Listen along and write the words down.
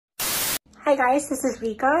Hi guys, this is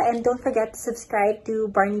Rika and don't forget to subscribe to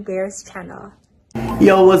Barney Bear's channel.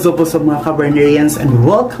 Yo, what's up mga Kabernarians, and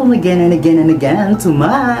welcome again and again and again to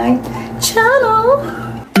my channel.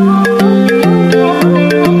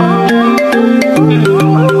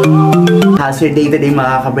 How's your day today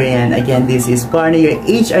mga Kabernarian? Again, this is Barney, your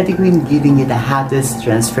HRT Queen, giving you the hottest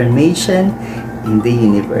transformation in the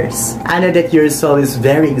universe. I know that your soul is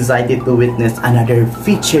very excited to witness another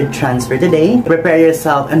featured transfer today. Prepare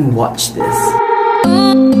yourself and watch this.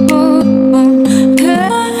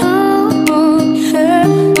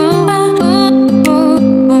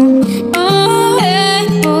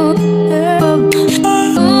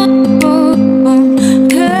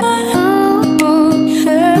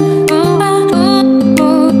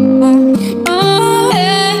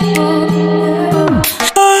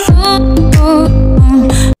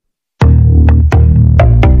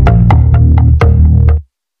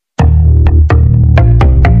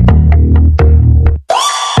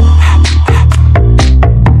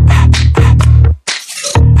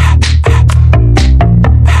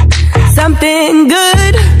 Something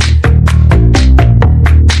good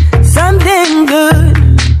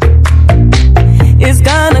is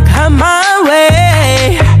gonna come my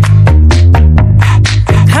way,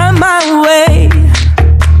 come my way.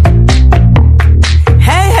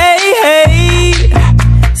 Hey, hey, hey,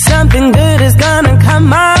 something good is gonna come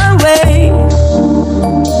my way.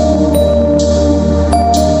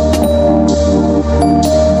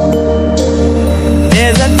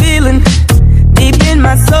 There's a feeling deep in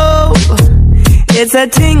my soul. It's a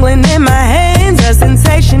tingling in my hands, a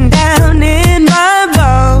sensation down in my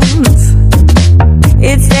bones.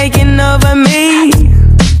 It's taking over me.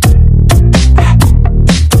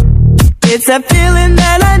 It's a feeling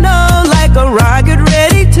that I know, like a rocket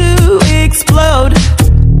ready to explode.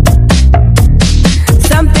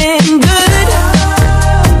 Something good,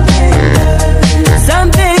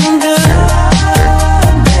 something good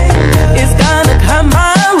is gonna come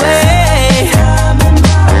my way.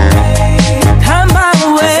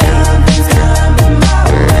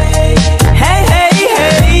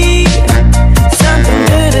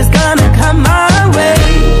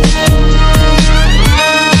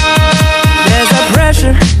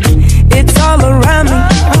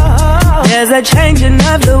 There's a changing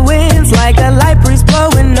of the winds, like a light breeze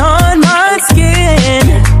blowing on my skin.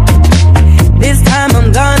 This time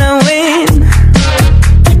I'm gonna win.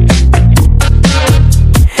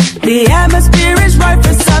 The atmosphere is right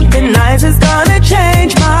for something nice. It's gonna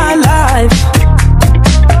change my life.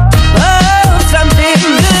 Oh, something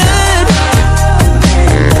good,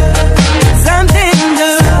 something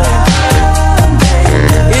good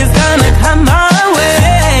is gonna come my way.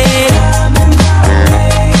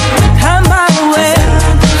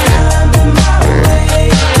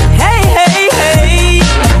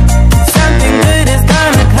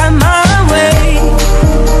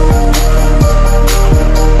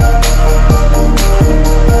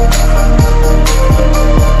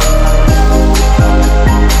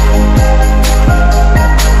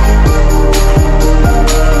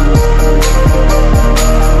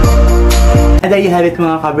 There you have it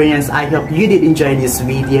mga Kabernarians. I hope you did enjoy this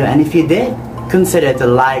video, and if you did, consider to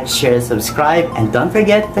like, share, subscribe, and don't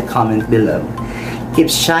forget to comment below. Keep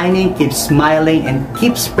shining, keep smiling, and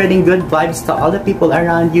keep spreading good vibes to all the people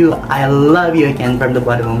around you. I love you again from the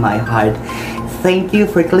bottom of my heart. Thank you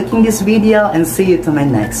for clicking this video, and see you to my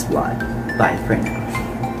next vlog. Bye for now.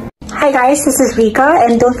 Hi guys, this is Rika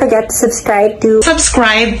and don't forget to subscribe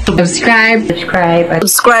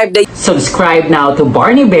Subscribe now to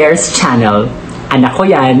Barney Bear's channel. Anak ko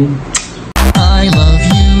yan. I love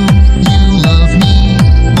you.